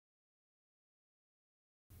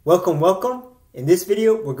Welcome. In this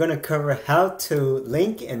video, we're going to cover how to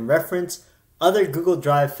link and reference other Google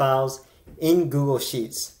Drive files in Google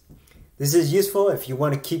Sheets. This is useful if you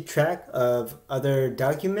want to keep track of other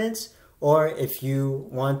documents or if you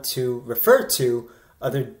want to refer to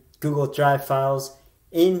other Google Drive files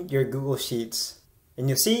in your Google Sheets. And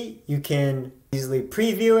you'll see you can easily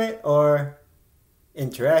preview it or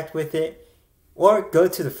interact with it or go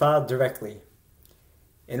to the file directly.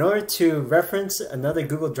 In order to reference another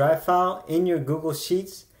Google Drive file in your Google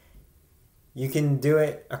Sheets, you can do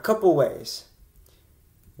it a couple ways.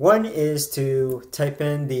 One is to type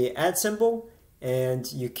in the @ symbol, and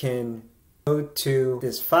you can go to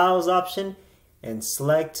this files option and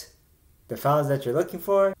select the files that you're looking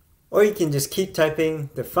for, or you can just keep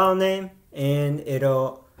typing the file name and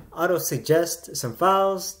it'll auto suggest some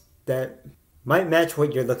files that might match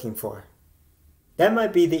what you're looking for. That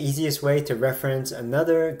might be the easiest way to reference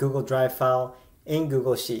another Google Drive file in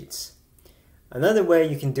Google Sheets. Another way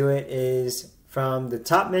you can do it is from the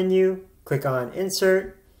top menu, click on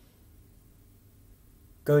Insert,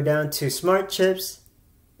 go down to Smart Chips,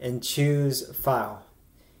 and choose File.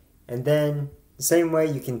 And then the same way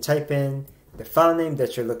you can type in the file name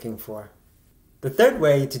that you're looking for. The third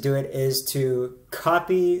way to do it is to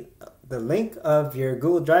copy the link of your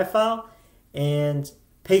Google Drive file and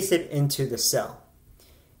paste it into the cell.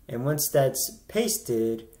 And once that's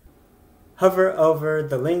pasted, hover over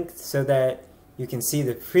the link so that you can see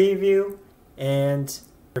the preview and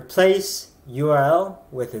replace URL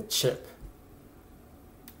with a chip.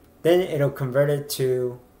 Then it'll convert it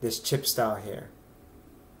to this chip style here.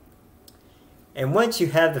 And once you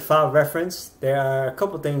have the file referenced, there are a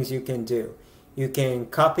couple things you can do. You can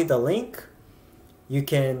copy the link, you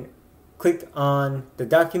can click on the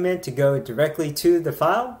document to go directly to the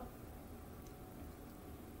file,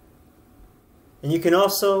 and you can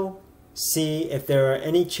also see if there are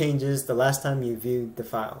any changes the last time you viewed the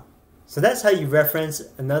file. So that's how you reference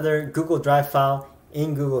another Google Drive file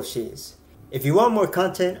in Google Sheets. If you want more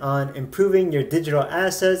content on improving your digital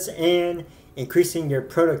assets and increasing your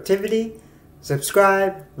productivity,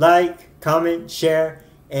 subscribe, like, comment, share,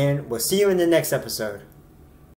 and we'll see you in the next episode.